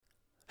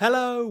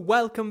Hello,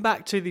 welcome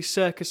back to the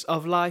Circus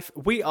of Life.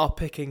 We are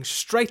picking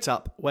straight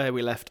up where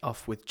we left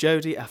off with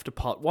Jodi after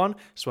part 1,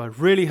 so I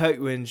really hope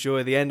you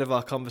enjoy the end of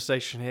our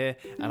conversation here,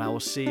 and I will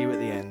see you at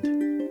the end.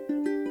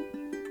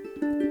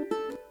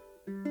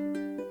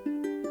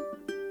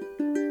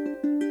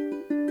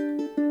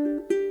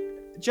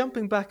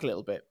 Jumping back a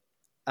little bit,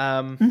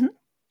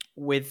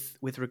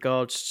 with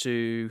regards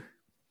to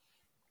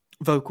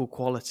vocal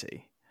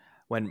quality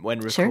when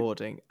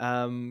recording,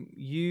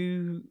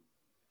 you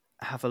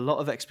have a lot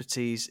of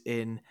expertise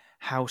in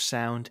how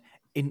sound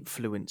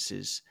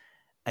influences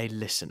a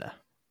listener.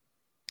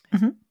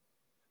 Mm-hmm.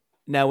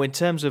 Now, in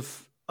terms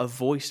of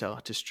voice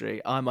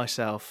artistry, I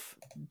myself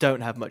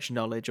don't have much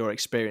knowledge or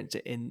experience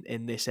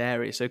in this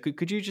area. So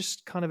could you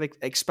just kind of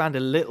expand a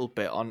little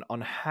bit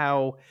on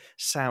how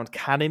sound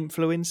can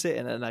influence it?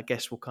 And then I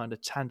guess we'll kind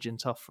of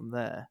tangent off from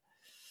there.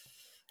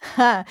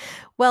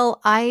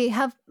 Well, I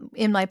have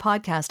in my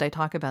podcast, I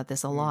talk about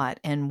this a lot.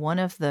 And one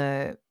of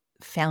the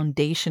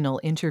foundational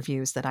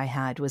interviews that I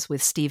had was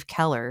with Steve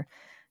Keller,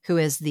 who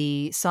is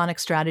the sonic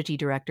strategy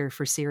director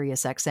for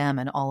SiriusXM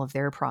and all of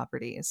their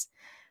properties.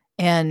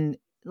 And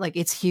like,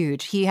 it's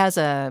huge. He has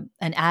an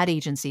ad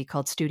agency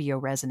called Studio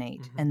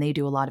Resonate, and they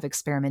do a lot of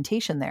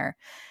experimentation there.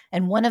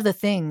 And one of the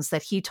things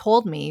that he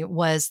told me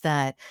was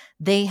that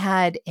they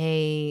had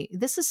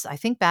this is, I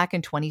think, back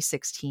in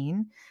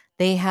 2016,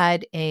 they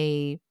had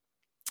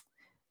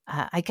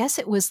I guess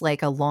it was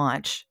like a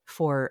launch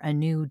for a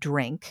new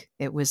drink.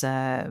 It was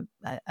like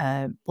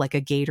a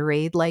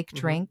Gatorade-like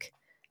drink.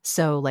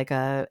 So like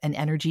an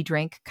energy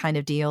drink kind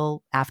of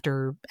deal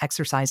after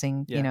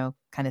exercising,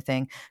 kind of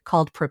thing,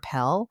 called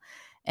Propel.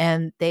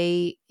 And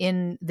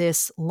in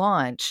this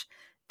launch,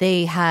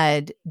 they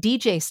had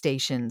DJ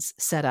stations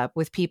set up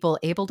with people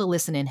able to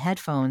listen in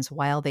headphones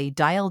while they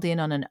dialed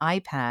in on an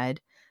iPad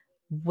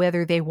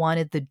whether they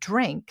wanted the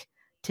drink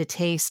to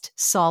taste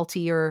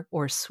saltier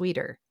or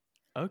sweeter.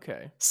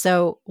 Okay.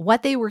 So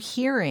what they were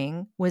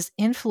hearing was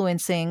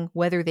influencing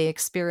whether they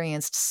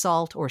experienced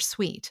salt or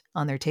sweet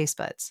on their taste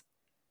buds.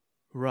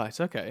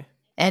 Right. Okay.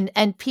 And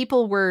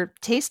people were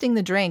tasting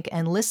the drink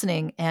and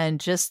listening, and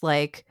just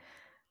like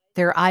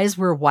their eyes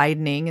were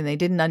widening and they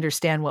didn't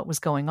understand what was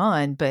going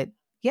on. But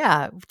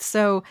yeah,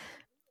 so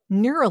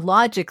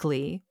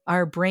neurologically,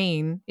 our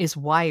brain is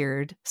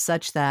wired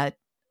such that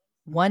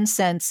one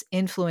sense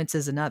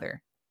influences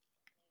another.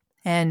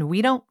 And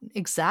we don't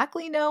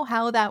exactly know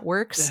how that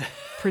works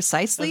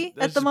precisely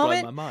at the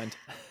moment. Blown my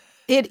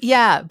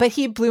mind. But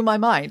he blew my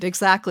mind.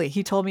 Exactly.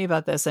 He told me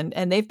about this.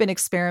 And they've been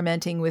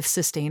experimenting with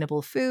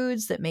sustainable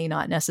foods that may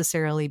not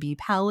necessarily be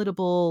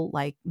palatable,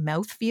 like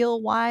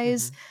mouthfeel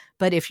wise.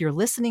 But if you're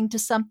listening to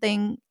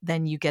something,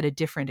 then you get a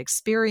different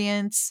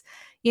experience,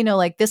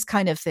 like this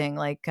kind of thing.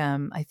 Like,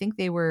 I think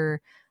they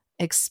were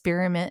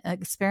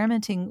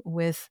experimenting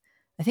with,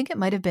 I think it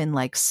might've been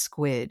like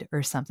squid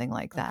or something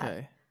like that.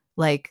 Okay.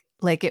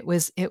 Like it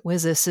was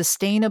a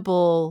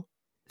sustainable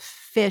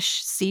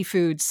fish,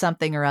 seafood,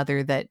 something or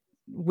other that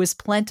was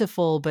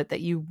plentiful, but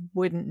that you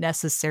wouldn't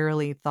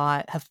necessarily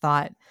have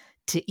thought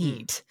to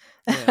eat.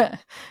 Yeah.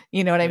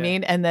 You know what I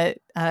mean? And that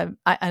I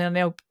don't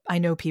know. I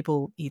know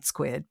people eat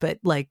squid, but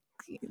like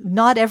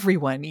not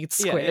everyone eats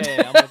squid.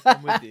 Yeah.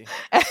 I'm with you.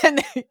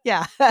 And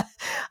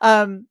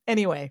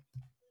anyway,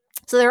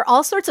 so there are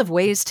all sorts of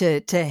ways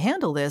to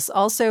handle this.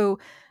 Also,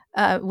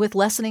 with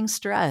lessening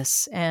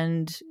stress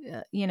and,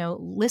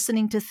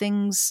 listening to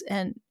things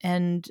and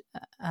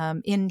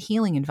in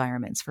healing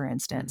environments, for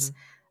instance,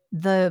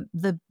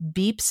 the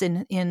beeps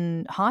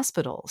in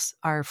hospitals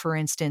are, for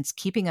instance,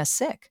 keeping us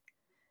sick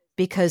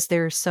because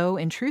they're so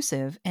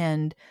intrusive,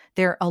 and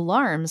they're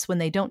alarms when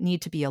they don't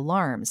need to be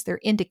alarms.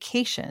 They're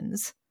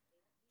indications.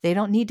 They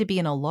don't need to be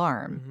an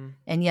alarm,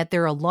 and yet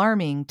they're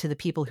alarming to the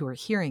people who are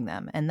hearing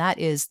them. And that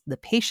is the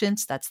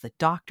patients, that's the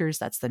doctors,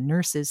 that's the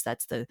nurses,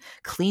 that's the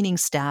cleaning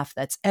staff,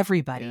 that's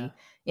everybody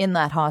in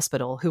that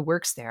hospital who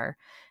works there.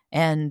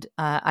 And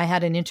I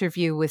had an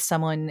interview with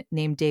someone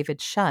named David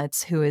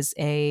Schutz, who is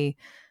a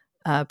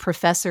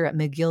professor at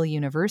McGill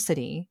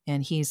University,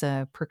 and he's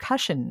a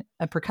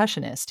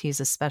percussionist.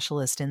 He's a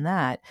specialist in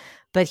that.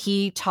 But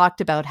he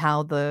talked about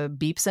how the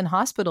beeps in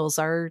hospitals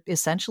are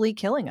essentially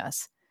killing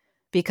us,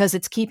 because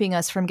it's keeping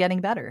us from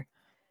getting better.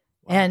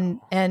 Wow.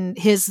 And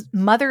his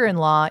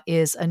mother-in-law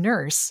is a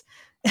nurse,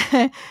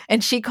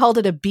 and she called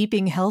it a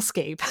beeping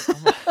hellscape.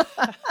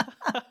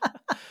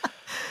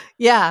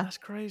 Yeah. That's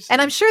crazy.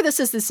 And I'm sure this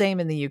is the same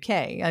in the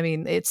UK. I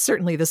mean, it's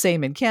certainly the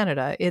same in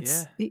Canada.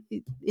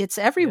 It's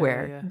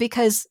everywhere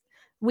because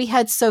we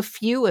had so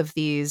few of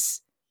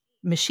these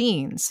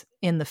machines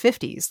in the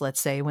 50s, let's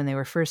say, when they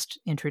were first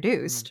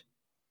introduced.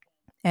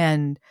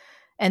 And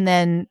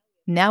then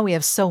now we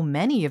have so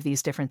many of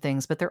these different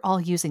things, but they're all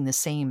using the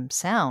same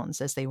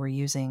sounds as they were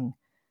using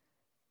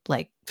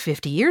like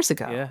 50 years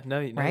ago. Yeah, no,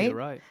 right? You're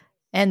right.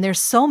 And there's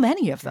so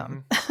many of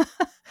them.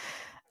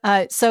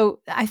 So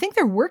I think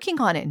they're working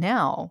on it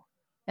now,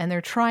 and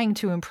they're trying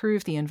to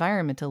improve the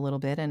environment a little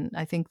bit. And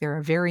I think there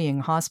are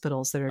varying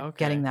hospitals that are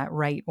getting that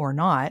right or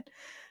not.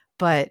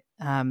 But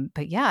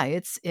yeah,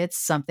 it's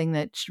something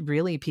that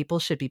really people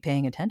should be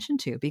paying attention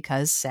to,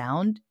 because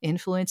sound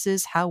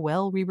influences how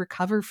well we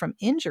recover from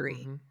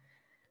injury. Mm-hmm.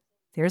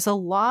 There's a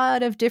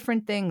lot of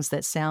different things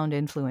that sound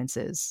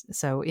influences.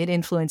 So it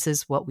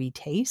influences what we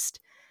taste,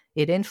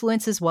 it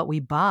influences what we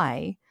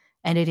buy,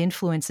 and it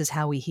influences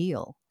how we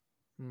heal.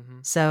 Mm-hmm.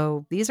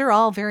 So these are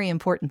all very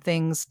important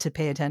things to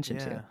pay attention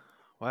Yeah. to.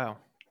 Wow.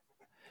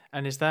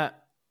 And do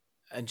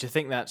you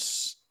think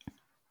that's,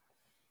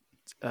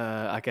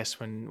 I guess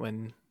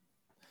when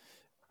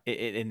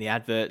in the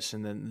adverts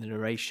and the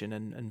narration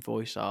and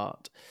voice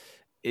art,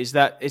 is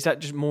that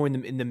just more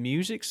in the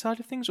music side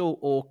of things,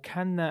 or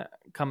can that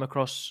come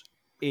across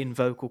in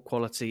vocal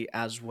quality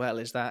as well?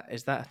 Is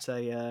that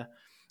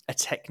a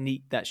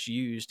technique that's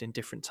used in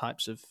different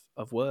types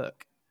of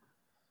work?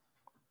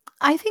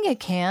 I think it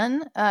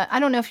can.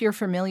 I don't know if you're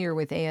familiar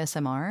with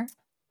ASMR.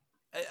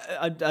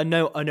 I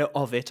know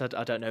of it.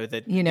 I don't know You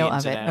the know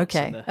ins of and it. outs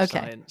and Okay. the Okay.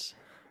 science.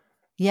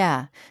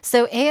 Yeah.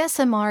 So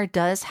ASMR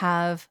does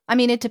have, I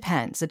mean, it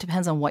depends. It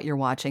depends on what you're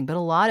watching, but a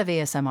lot of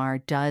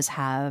ASMR does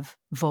have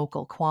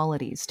vocal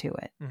qualities to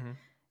it. Mm-hmm.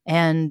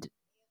 And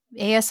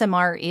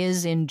ASMR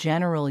is in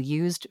general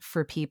used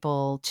for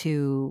people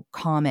to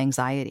calm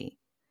anxiety.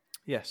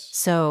 Yes.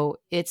 So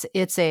it's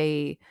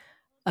a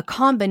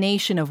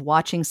combination of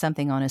watching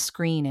something on a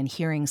screen and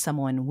hearing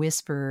someone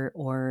whisper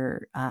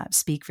or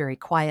speak very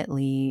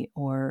quietly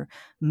or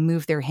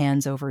move their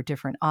hands over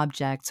different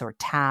objects or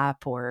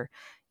tap or,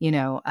 you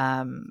know,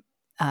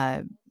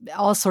 uh,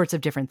 all sorts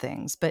of different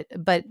things.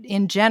 But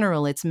in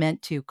general, it's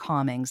meant to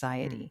calm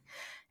anxiety.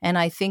 And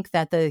I think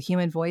that the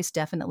human voice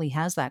definitely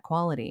has that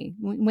quality.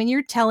 When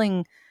you're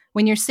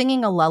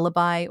singing a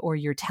lullaby or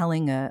you're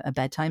telling a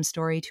bedtime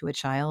story to a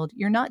child,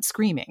 you're not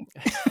screaming.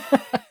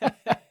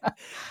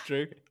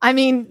 True. I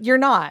mean, you're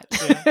not.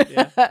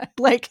 Yeah.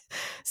 Like,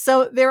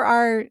 so there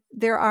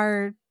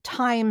are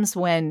times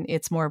when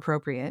it's more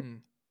appropriate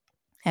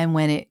and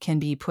when it can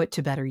be put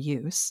to better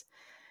use.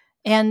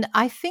 And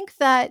I think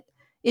that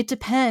it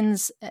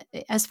depends,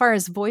 as far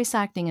as voice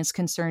acting is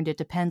concerned, it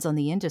depends on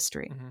the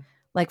industry. Mm-hmm.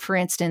 Like, for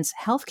instance,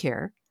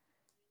 healthcare,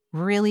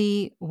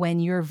 really, when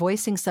you're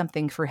voicing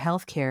something for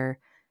healthcare,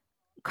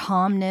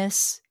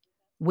 calmness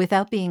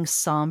without being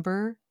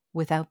somber,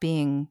 without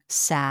being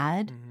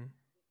sad, Mm-hmm.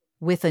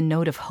 with a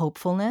note of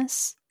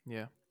hopefulness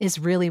Yeah. is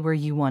really where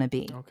you want to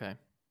be. Okay.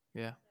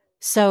 Yeah.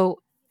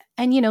 So,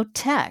 and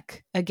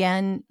tech,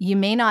 again, you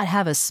may not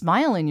have a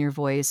smile in your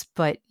voice,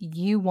 but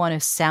you want to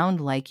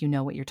sound like you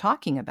know what you're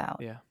talking about.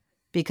 Yeah.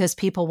 Because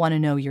people want to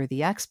know you're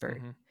the expert.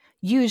 Mm-hmm.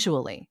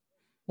 Usually,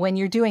 when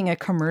you're doing a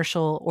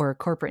commercial or a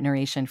corporate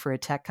narration for a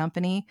tech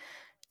company,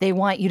 they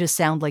want you to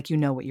sound like you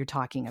know what you're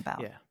talking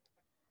about. Yeah.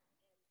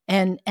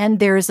 And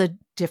there's a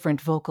different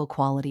vocal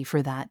quality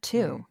for that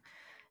too.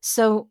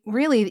 So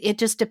really, it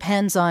just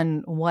depends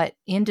on what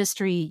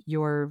industry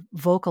you're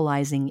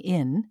vocalizing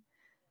in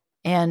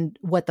and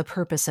what the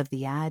purpose of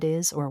the ad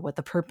is or what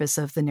the purpose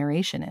of the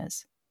narration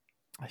is.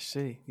 I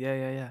see.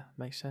 Yeah.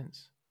 Makes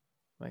sense.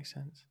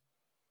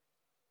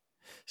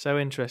 So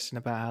interesting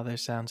about how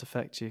those sounds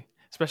affect you,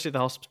 especially the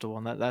hospital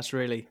one. That's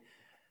really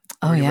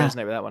resonate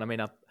with that one. I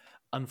mean, I've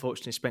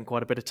unfortunately spent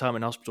quite a bit of time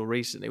in hospital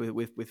recently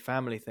with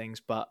family things,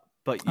 but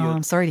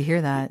I'm sorry to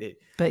hear that.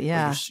 But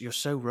yeah, you're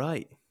so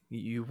right.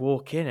 You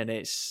walk in and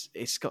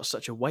it's got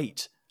such a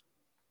weight,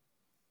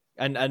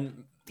 and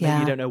maybe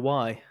you don't know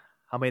why.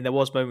 I mean, there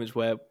was moments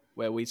where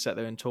we sat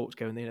there and talked,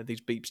 going,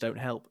 these beeps don't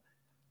help,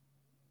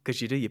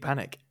 because you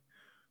panic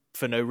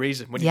for no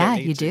reason when you don't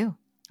need to. do.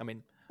 I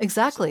mean,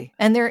 exactly,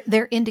 and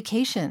they're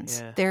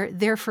indications. Yeah.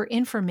 They're for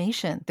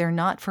information. They're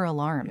not for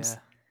alarms.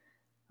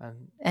 Yeah.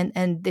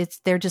 And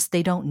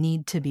they don't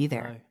need to be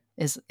there.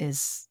 No.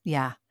 Is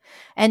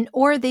and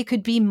or they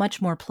could be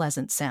much more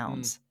pleasant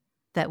sounds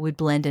that would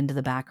blend into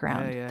the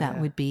background.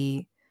 That would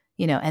be,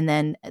 and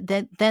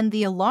then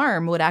the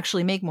alarm would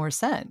actually make more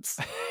sense.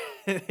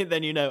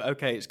 Then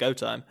okay, it's go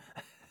time.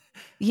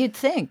 You'd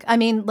think. I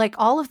mean, like,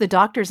 all of the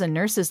doctors and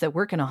nurses that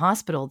work in a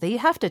hospital, they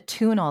have to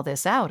tune all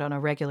this out on a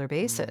regular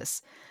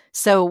basis.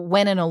 So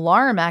when an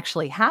alarm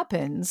actually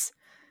happens,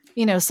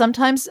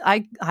 sometimes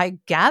I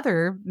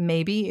gather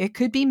maybe it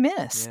could be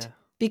missed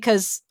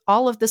because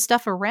all of the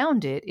stuff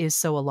around it is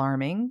so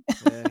alarming.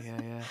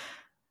 Yeah.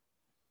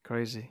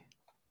 Crazy.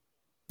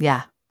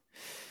 Yeah.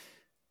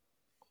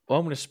 Well,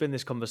 I'm going to spin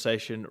this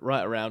conversation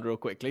right around real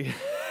quickly.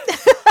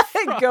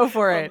 Go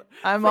for it.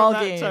 I'm all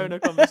game. Tone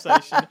of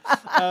conversation.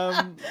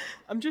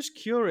 I'm just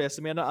curious.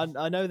 I mean,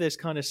 I know there's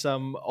kind of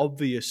some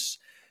obvious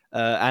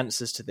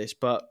answers to this,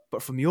 but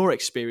from your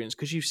experience,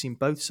 because you've seen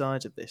both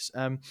sides of this,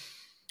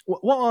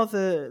 what are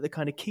the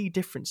kind of key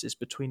differences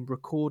between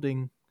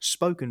recording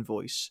spoken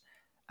voice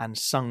and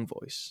sung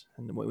voice,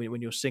 and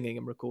when you're singing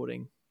and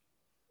recording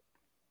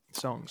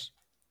songs?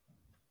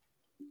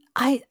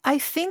 I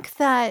think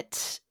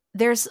that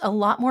there's a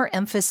lot more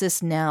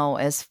emphasis now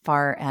as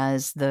far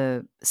as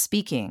the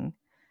speaking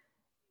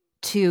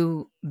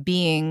to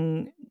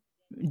being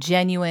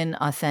genuine,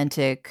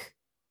 authentic,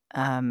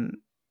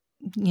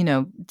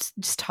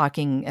 just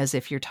talking as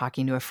if you're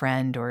talking to a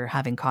friend or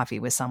having coffee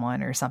with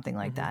someone or something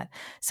like that.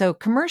 So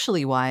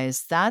commercially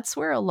wise, that's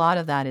where a lot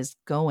of that is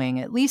going,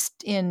 at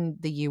least in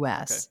the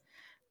US. Okay.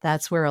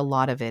 That's where a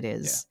lot of it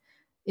is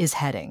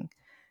heading.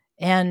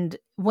 And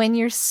when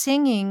you're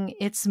singing,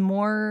 it's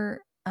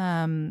more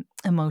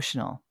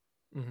emotional.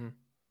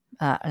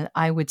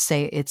 I would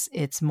say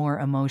it's more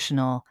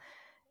emotional,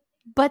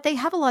 but they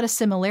have a lot of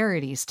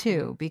similarities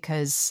too,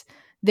 because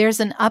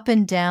there's an up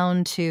and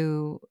down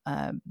to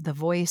the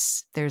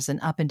voice. There's an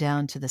up and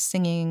down to the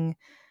singing.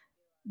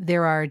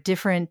 There are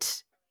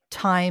different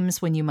times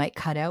when you might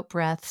cut out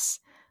breaths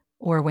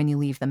or when you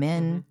leave them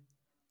in.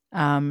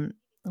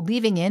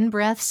 Leaving in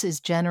breaths is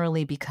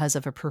generally because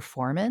of a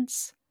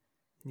performance.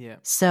 Yeah.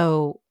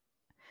 So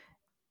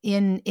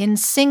in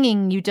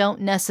singing, you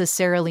don't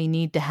necessarily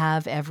need to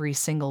have every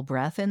single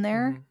breath in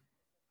there,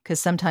 because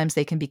sometimes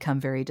they can become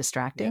very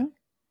distracting.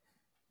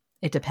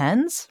 Yeah. It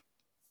depends.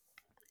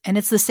 And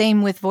it's the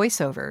same with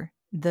voiceover.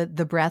 The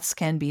breaths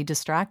can be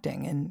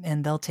distracting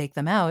and they'll take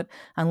them out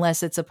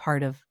unless it's a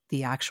part of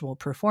the actual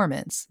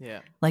performance. Yeah.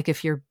 Like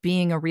if you're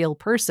being a real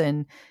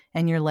person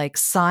and you're like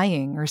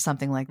sighing or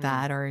something like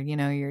that, or,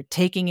 you're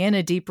taking in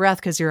a deep breath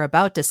because you're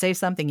about to say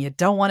something you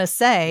don't want to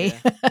say,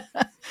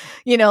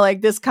 like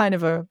this kind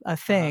of a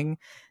thing,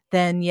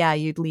 then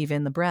you'd leave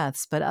in the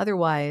breaths. But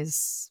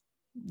otherwise,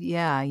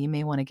 you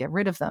may want to get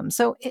rid of them.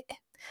 So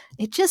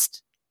it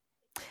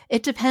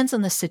depends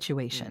on the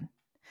situation.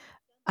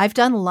 I've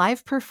done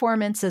live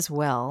performance as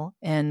well.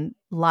 And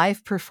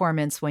live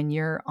performance, when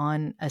you're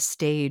on a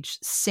stage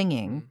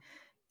singing,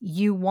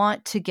 you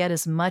want to get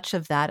as much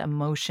of that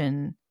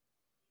emotion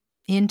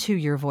into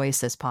your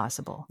voice as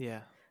possible. Yeah.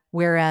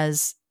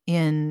 Whereas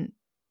in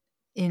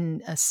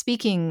a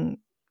speaking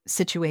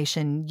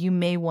situation, you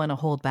may want to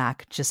hold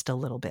back just a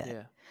little bit.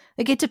 Yeah.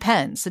 Like it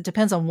depends. It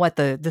depends on what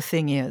the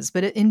thing is.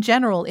 But in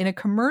general, in a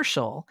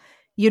commercial,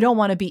 you don't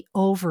want to be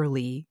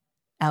overly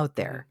out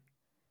there.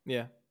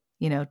 Yeah.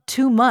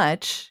 Too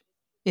much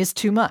is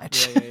too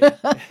much.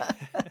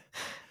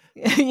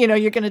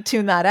 You're going to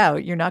tune that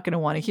out. You're not going to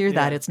want to hear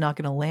that. It's not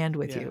going to land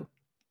with you.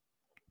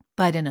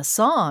 But in a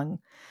song,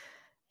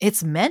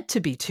 it's meant to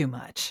be too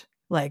much.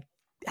 Like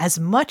as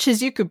much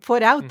as you could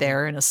put out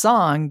there in a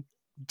song,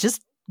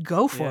 just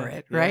go for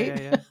it.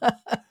 Right.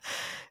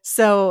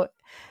 So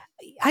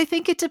I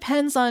think it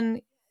depends on,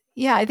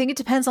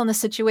 the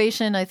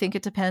situation. I think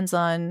it depends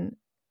on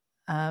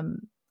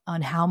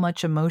how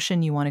much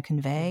emotion you want to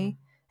convey.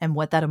 And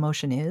what that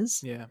emotion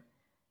is,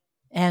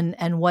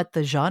 and what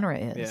the genre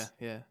is.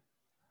 Yeah.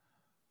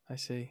 I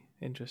see.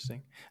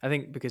 Interesting. I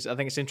think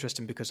it's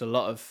interesting because a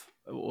lot of,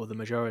 or the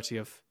majority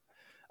of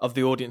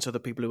the audience, or the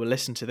people who will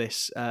listen to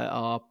this,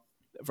 are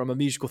from a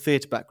musical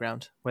theatre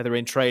background, whether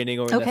in training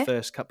or in their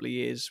first couple of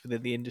years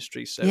within the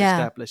industry, so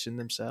establishing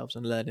themselves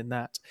and learning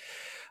that.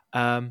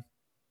 And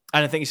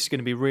I think it's going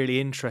to be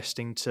really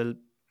interesting to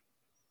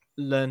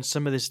learn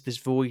some of this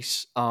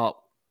voice art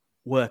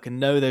work and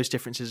know those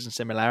differences and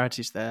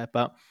similarities there.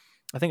 But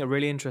I think a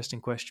really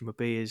interesting question would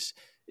be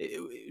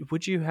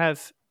would you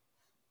have,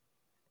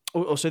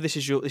 so this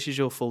is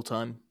your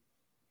full-time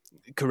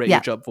career,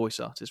 your job,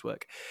 voice artist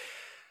work.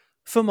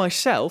 For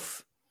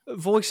myself,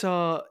 voice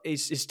art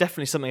is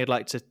definitely something I'd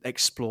like to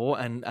explore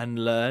and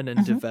learn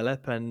and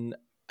develop, and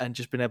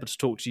just being able to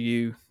talk to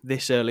you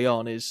this early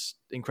on is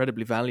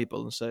incredibly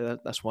valuable, and so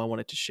that's why I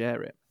wanted to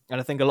share it.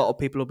 And I think a lot of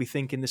people will be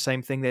thinking the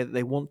same thing.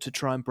 They want to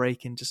try and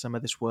break into some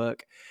of this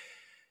work.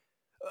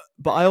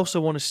 But I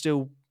also want to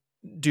still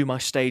do my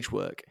stage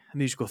work,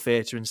 musical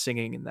theatre and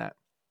singing in that.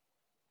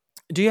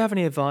 Do you have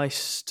any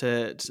advice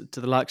to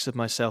the likes of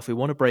myself who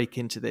want to break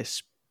into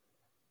this,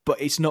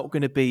 but it's not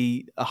going to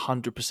be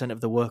 100%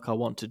 of the work I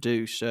want to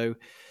do? So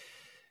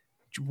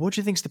what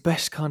do you think is the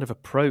best kind of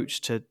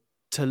approach to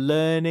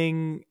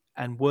learning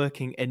and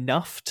working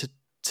enough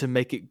to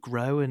make it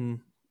grow, and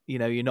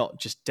you're not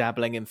just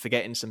dabbling and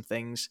forgetting some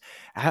things?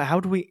 How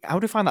do we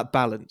find that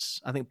balance?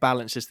 I think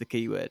balance is the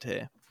key word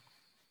here.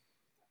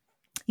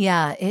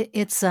 Yeah,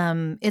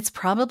 it's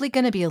probably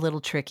going to be a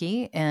little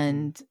tricky,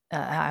 and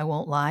I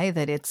won't lie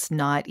that it's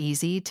not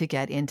easy to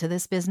get into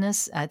this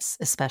business,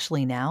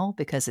 especially now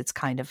because it's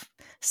kind of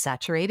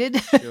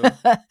saturated.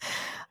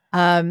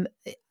 Sure.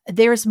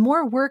 There's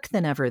more work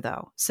than ever,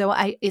 though. So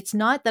it's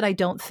not that I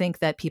don't think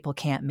that people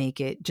can't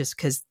make it just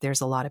because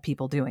there's a lot of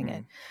people doing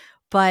it,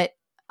 but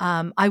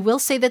I will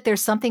say that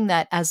there's something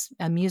that, as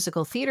a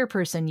musical theater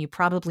person, you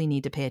probably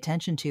need to pay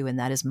attention to, and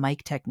that is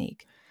mic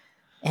technique.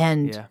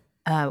 And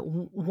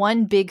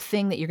one big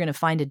thing that you're going to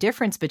find a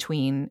difference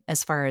between,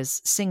 as far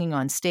as singing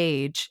on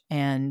stage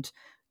and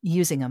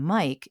using a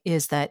mic,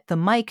 is that the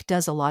mic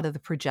does a lot of the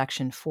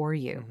projection for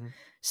you.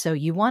 So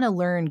you want to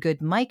learn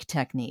good mic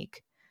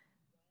technique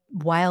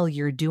while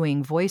you're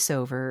doing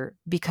voiceover,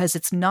 because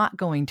it's not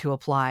going to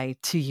apply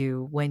to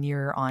you when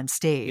you're on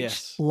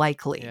stage,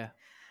 likely.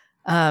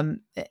 I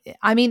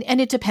mean, and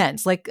it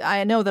depends. Like,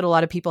 I know that a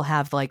lot of people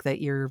have like the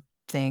ear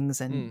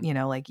things, and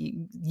like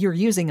you're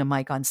using a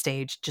mic on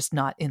stage, just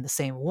not in the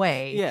same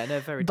way.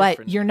 Very but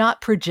different. You're not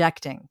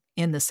projecting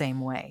in the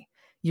same way.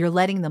 You're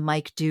letting the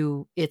mic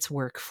do its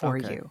work for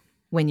you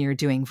when you're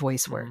doing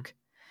voice work.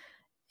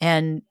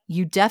 And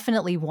you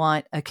definitely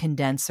want a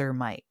condenser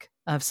mic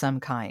of some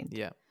kind.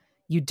 Yeah.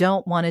 You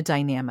don't want a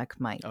dynamic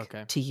mic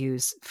to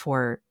use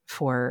for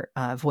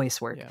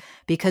voice work,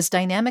 because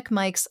dynamic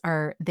mics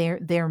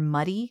they're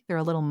muddy. They're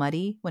a little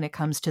muddy when it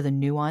comes to the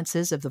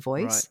nuances of the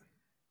voice.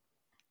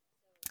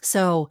 Right.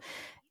 So,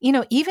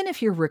 even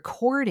if you're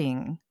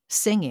recording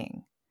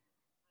singing,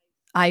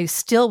 I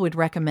still would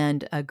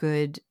recommend a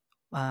good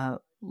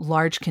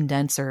large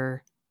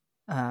condenser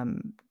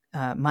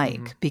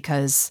mic,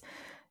 because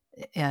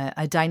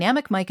a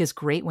dynamic mic is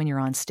great when you're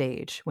on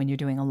stage, when you're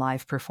doing a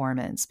live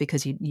performance,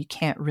 because you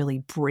can't really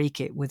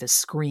break it with a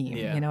scream.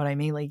 You know what I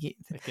mean? Like,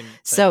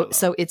 so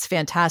it's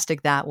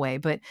fantastic that way.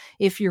 But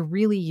if you're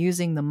really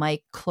using the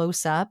mic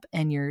close up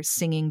and you're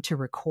singing to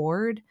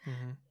record,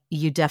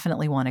 you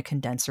definitely want a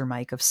condenser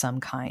mic of some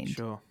kind.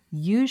 Sure.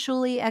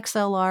 Usually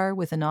XLR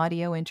with an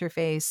audio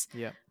interface.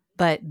 Yeah.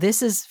 But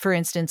this is, for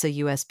instance, a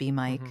USB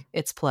mic.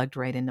 It's plugged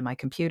right into my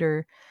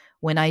computer.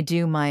 When I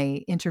do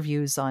my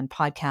interviews on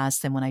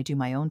podcasts and when I do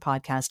my own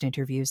podcast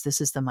interviews, this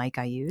is the mic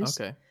I use.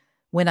 Okay.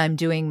 When I'm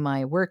doing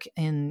my work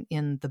in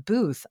the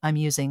booth, I'm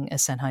using a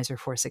Sennheiser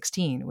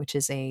 416, which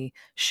is a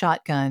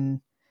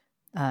shotgun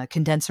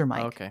condenser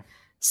mic. Okay.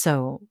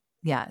 So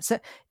yeah.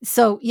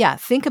 So yeah,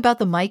 think about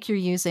the mic you're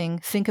using.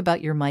 Think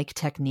about your mic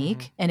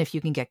technique. And if you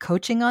can get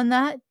coaching on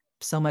that,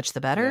 so much the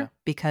better,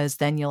 because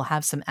then you'll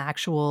have some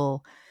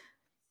actual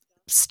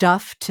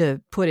stuff to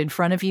put in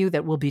front of you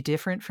that will be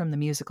different from the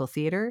musical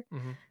theater.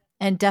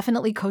 And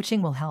definitely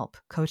coaching will help.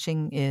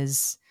 Coaching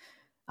is,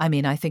 I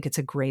think it's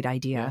a great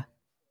idea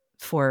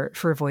for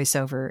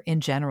voiceover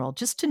in general,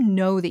 just to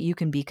know that you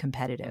can be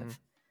competitive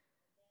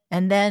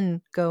and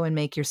then go and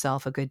make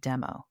yourself a good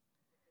demo,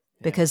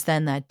 because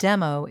then that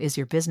demo is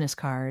your business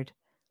card.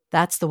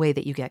 That's the way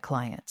that you get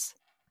clients.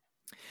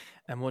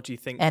 And what do you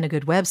think? And a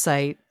good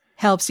website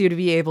helps you to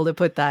be able to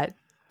put that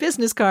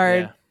business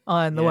card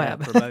on the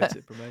web.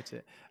 promote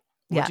it.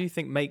 What do you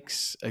think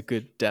makes a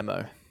good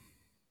demo?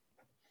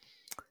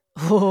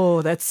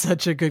 Oh, that's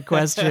such a good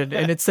question.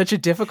 And it's such a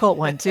difficult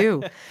one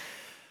too.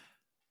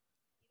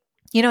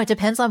 It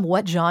depends on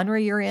what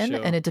genre you're in,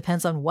 and it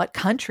depends on what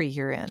country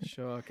you're in.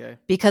 Sure, okay.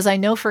 Because I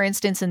know, for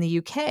instance, in the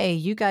UK,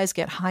 you guys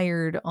get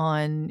hired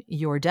on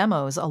your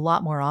demos a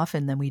lot more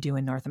often than we do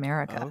in North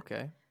America. Oh,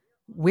 okay.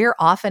 We're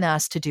often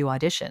asked to do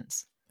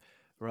auditions.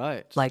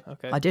 Right. Like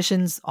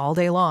auditions all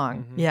day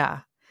long. Yeah.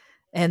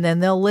 And then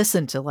they'll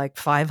listen to like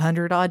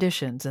 500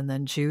 auditions and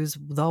then choose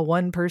the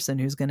one person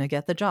who's going to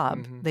get the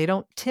job. They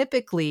don't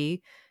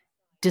typically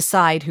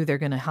decide who they're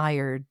going to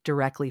hire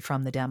directly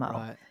from the demo.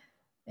 Right.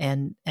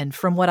 And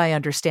from what I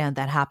understand,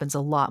 that happens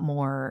a lot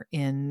more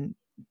in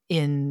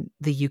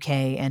the UK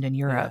and in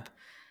Europe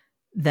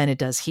than it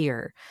does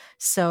here.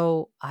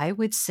 So I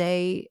would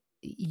say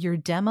your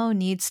demo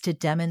needs to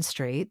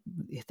demonstrate,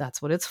 if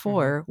that's what it's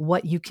for,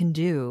 what you can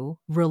do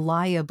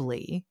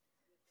reliably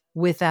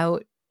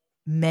without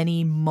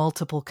many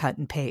multiple cut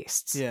and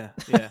pastes. Yeah.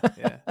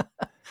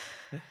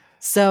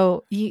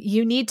 So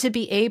you need to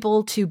be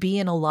able to be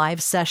in a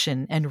live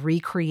session and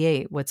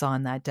recreate what's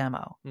on that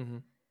demo.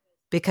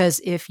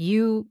 Because if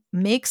you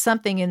make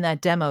something in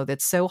that demo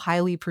that's so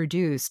highly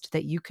produced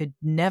that you could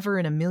never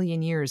in a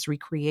million years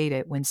recreate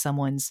it when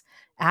someone's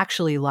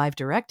actually live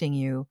directing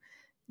you,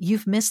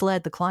 you've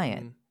misled the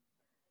client.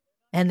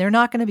 And they're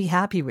not going to be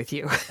happy with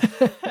you.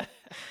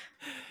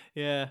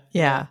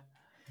 Yeah.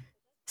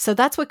 So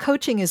that's what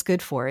coaching is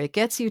good for. It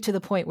gets you to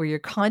the point where you're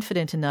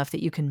confident enough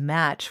that you can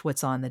match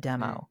what's on the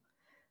demo.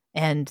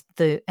 And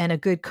a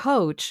good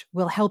coach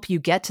will help you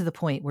get to the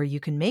point where you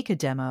can make a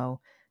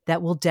demo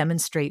that will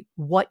demonstrate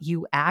what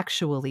you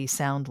actually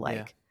sound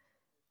like,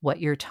 what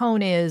your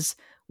tone is,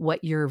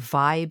 what your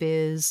vibe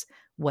is,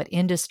 what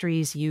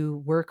industries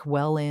you work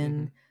well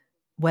in,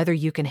 whether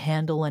you can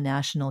handle a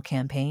national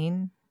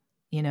campaign.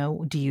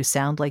 Do you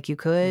sound like you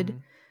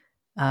could?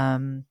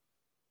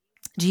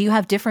 Do you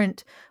have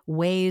different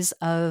ways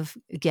of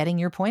getting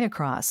your point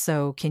across?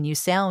 So can you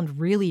sound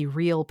really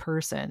real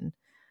person?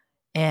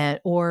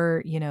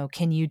 Or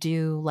can you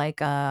do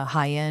like a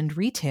high-end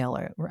retail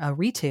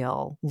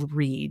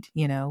read,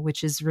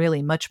 which is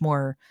really much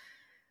more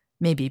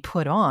maybe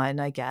put on,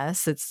 I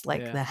guess. It's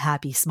like the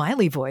happy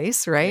smiley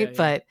voice, right?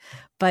 But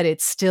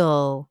it's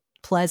still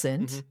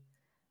pleasant.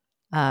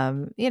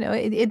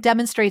 It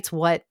demonstrates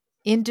what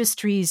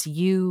industries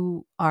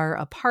you are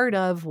a part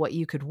of, what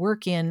you could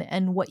work in,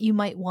 and what you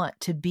might want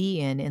to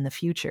be in the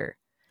future.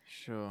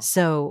 Sure.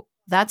 So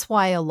that's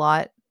why a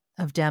lot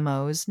of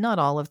demos, not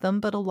all of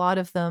them, but a lot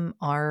of them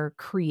are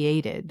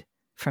created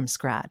from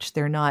scratch.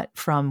 They're not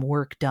from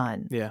work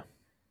done. Yeah.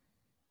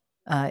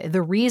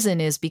 The reason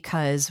is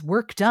because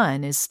work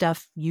done is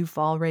stuff you've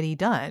already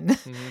done.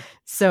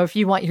 So if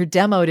you want your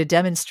demo to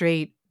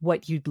demonstrate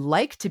what you'd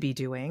like to be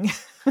doing,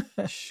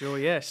 sure,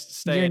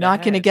 yes, you're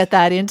not going to get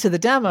that into the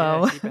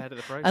demo keep ahead of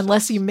the process.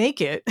 unless you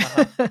make it.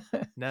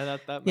 No,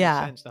 that makes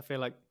sense. I feel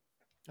like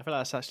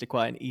that's actually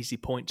quite an easy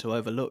point to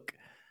overlook.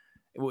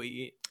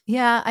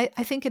 Yeah,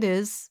 I think it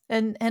is.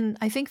 And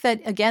I think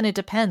that, again, it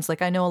depends.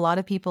 Like, I know a lot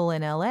of people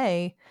in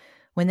LA,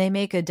 when they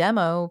make a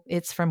demo,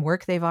 it's from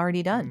work they've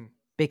already done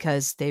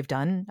because they've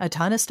done a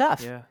ton of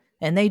stuff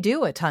and they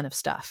do a ton of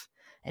stuff.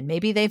 And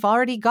maybe they've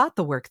already got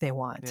the work they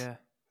want. Yeah.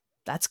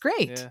 That's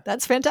great.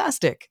 That's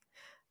fantastic.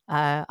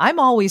 I'm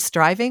always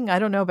striving. I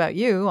don't know about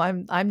you.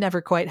 I'm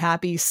never quite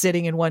happy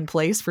sitting in one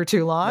place for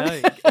too long.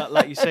 No,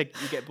 like you said,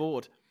 you get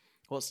bored.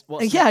 What's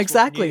yeah, next?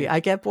 exactly.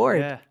 I get bored.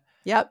 Yeah.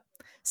 Yep.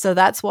 So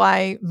that's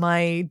why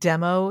my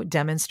demo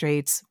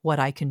demonstrates what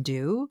I can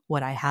do,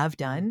 what I have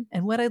done,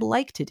 and what I'd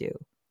like to do.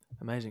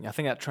 Amazing. I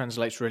think that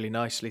translates really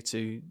nicely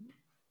to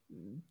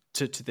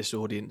this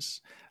audience.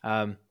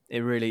 It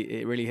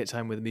really hits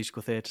home with the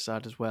musical theatre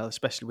side as well,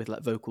 especially with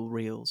like vocal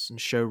reels and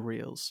show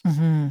reels,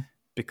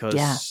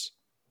 because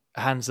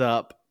hands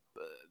up,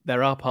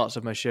 there are parts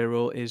of my show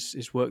reel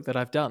is work that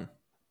I've done.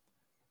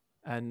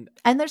 And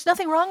there's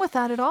nothing wrong with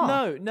that at all.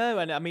 No,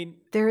 and I mean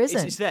there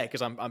isn't. It's there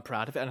because I'm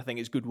proud of it and I think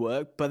it's good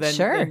work. But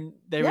then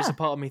there is a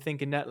part of me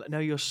thinking, no,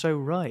 you're so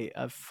right.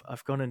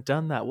 I've gone and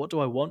done that. What do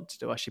I want to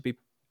do? I should be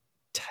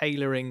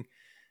tailoring.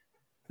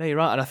 No, you're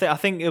right, and I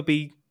think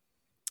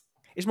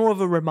it's more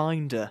of a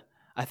reminder.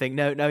 I think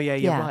you're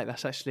right.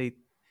 That's actually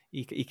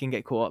you can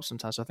get caught up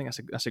sometimes. So I think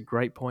that's a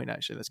great point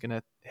actually. That's going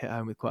to hit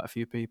home with quite a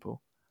few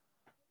people.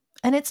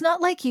 And it's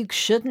not like you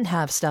shouldn't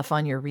have stuff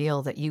on your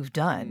reel that you've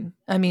done.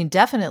 I mean,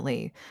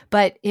 definitely.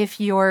 But if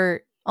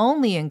you're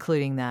only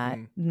including that,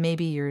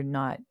 maybe you're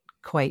not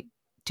quite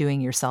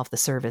doing yourself the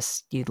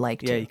service you'd like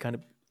to. Yeah, you kind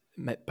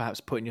of perhaps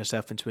putting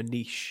yourself into a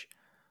niche.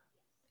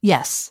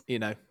 Yes.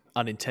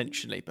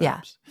 Unintentionally,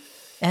 perhaps.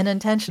 Yeah. And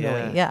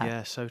intentionally, yeah.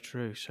 Yeah, so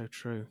true, so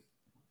true.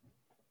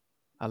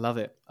 I love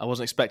it. I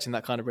wasn't expecting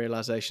that kind of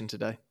realization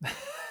today.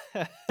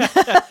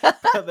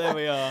 There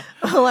we are.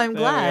 Well, I'm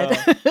glad.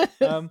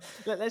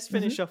 Let's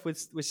finish off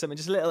with something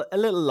just a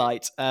little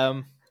light.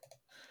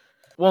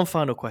 One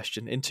final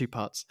question in two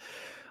parts.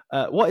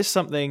 What is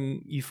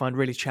something you find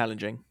really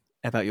challenging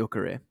about your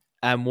career,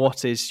 and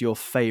what is your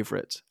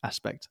favorite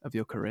aspect of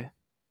your career?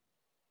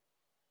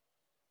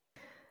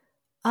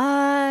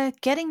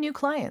 Getting new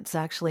clients,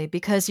 actually,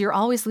 because you're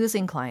always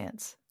losing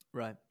clients.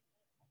 Right.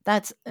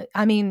 That's,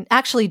 I mean,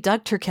 actually,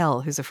 Doug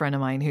Turkel, who's a friend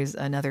of mine, who's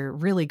another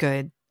really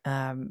good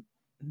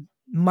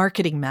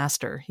marketing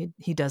master.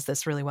 He does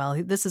this really well.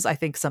 This is, I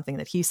think, something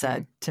that he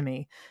said to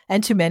me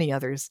and to many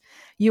others.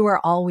 You are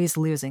always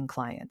losing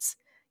clients.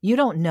 You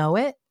don't know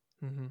it.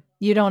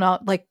 You don't know,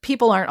 like,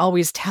 people aren't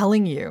always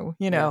telling you,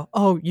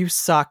 oh, you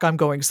suck, I'm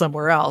going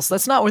somewhere else.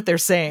 That's not what they're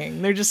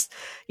saying. They're just,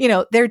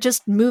 they're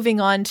just moving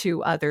on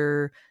to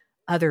other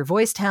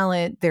voice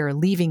talent. They're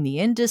leaving the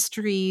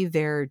industry.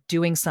 They're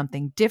doing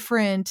something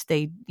different.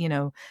 They,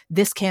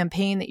 this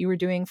campaign that you were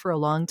doing for a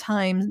long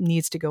time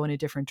needs to go in a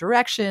different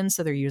direction.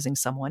 So they're using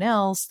someone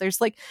else.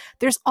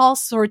 There's all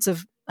sorts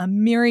of a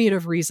myriad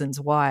of reasons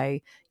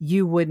why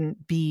you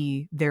wouldn't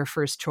be their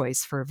first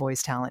choice for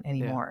voice talent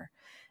anymore. Yeah.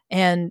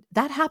 And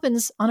that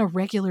happens on a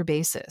regular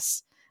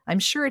basis. I'm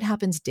sure it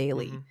happens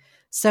daily.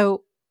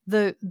 So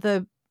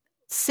the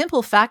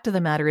simple fact of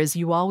the matter is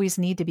you always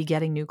need to be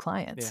getting new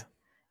clients. Yeah.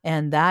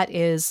 And that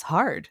is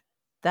hard.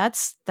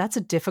 That's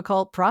a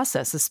difficult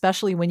process,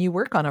 especially when you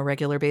work on a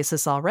regular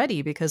basis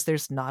already, because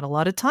there's not a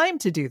lot of time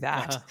to do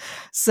that.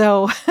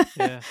 So,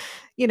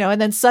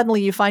 and then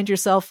suddenly you find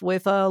yourself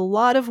with a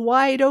lot of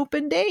wide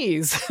open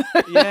days.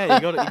 Yeah,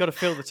 you got to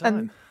fill the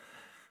time.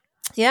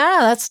 Yeah,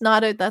 that's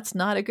not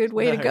a good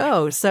way to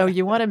go. So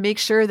you want to make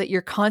sure that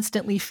you're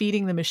constantly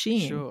feeding the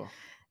machine. Sure.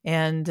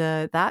 And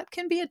that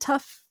can be a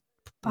tough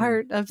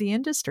part of the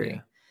industry.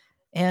 Yeah.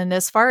 And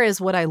as far as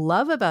what I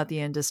love about the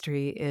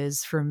industry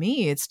is, for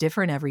me, it's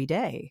different every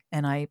day.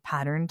 And I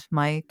patterned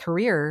my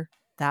career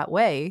that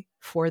way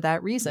for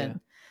that reason. Yeah.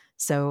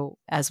 So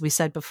as we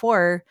said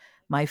before,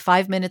 my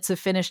 5 minutes of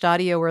finished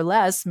audio or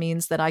less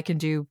means that I can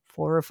do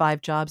 4 or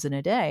 5 jobs in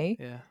a day.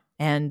 Yeah.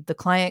 And the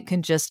client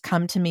can just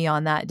come to me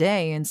on that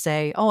day and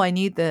say, oh, I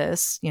need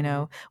this.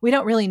 We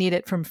don't really need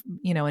it from,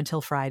 until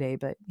Friday,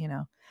 but,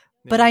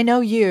 but I know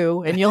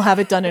you, and you'll have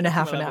it done in a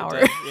half an hour.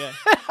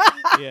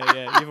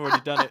 Yeah. You've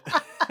already done it.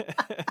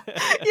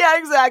 Yeah,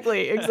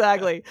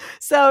 exactly.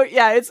 So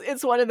yeah,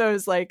 it's one of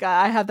those, like,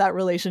 I have that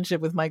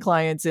relationship with my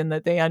clients in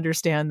that they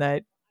understand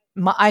that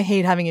I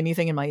hate having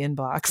anything in my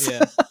inbox.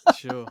 Yeah,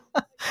 sure.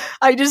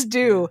 I just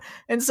do. Yeah.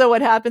 And so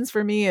what happens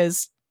for me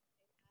is,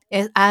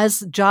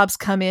 as jobs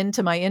come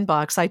into my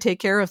inbox, I take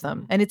care of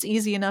them. And it's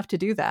easy enough to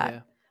do that.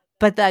 Yeah.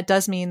 But that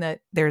does mean that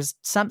there's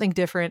something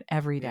different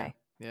every day.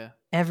 Yeah.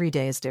 Every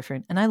day is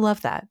different. And I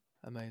love that.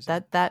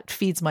 Amazing. That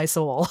feeds my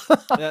soul.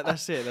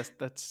 That's it.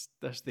 That's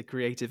the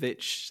creative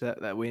itch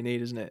that we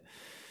need, isn't it?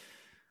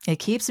 It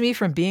keeps me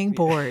from being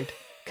bored,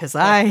 because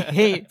I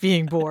hate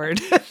being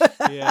bored.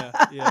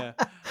 Yeah.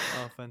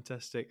 Oh,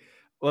 fantastic.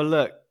 Well,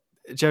 look,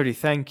 Jodi,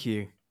 thank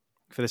you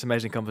for this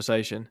amazing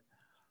conversation.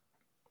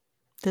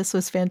 This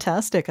was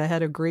fantastic. I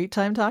had a great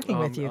time talking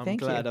with you.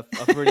 Thank you. I'm glad.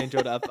 I've really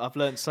enjoyed it. I've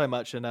learned so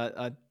much, and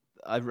I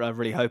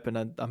really hope, and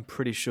I'm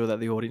pretty sure that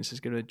the audience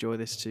is going to enjoy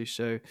this too.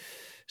 So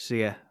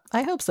yeah,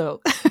 I hope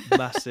so.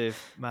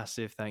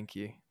 Massive thank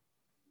you.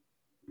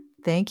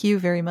 Thank you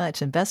very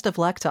much. And best of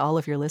luck to all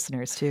of your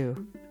listeners,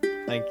 too.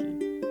 Thank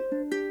you.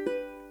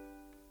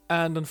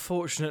 And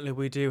unfortunately,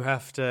 we do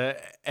have to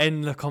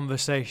end the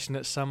conversation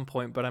at some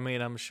point. But I mean,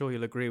 I'm sure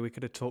you'll agree we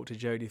could have talked to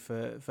Jodi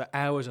for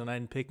hours on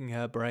end, picking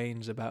her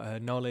brains about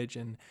her knowledge.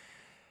 And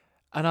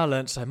I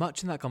learned so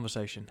much in that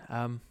conversation.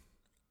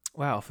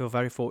 Wow, I feel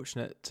very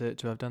fortunate to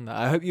have done that.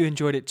 I hope you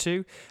enjoyed it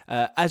too.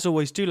 As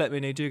always, do let me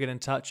know. Do get in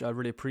touch. I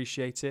really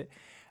appreciate it.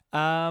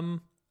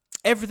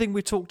 Everything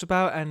we talked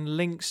about and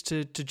links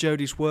to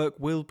Jodi's work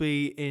will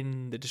be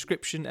in the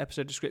description,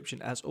 episode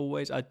description, as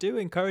always. I do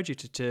encourage you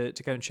to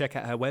go and check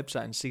out her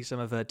website and see some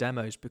of her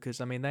demos,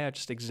 because, I mean, they are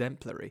just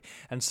exemplary.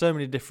 And so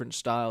many different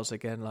styles,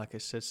 again, like I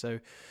said.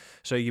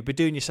 So you'd be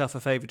doing yourself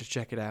a favour to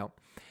check it out.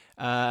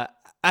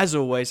 As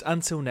always,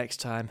 until next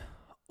time,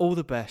 all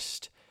the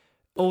best,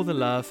 all the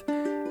love,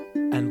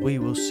 and we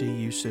will see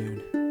you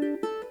soon.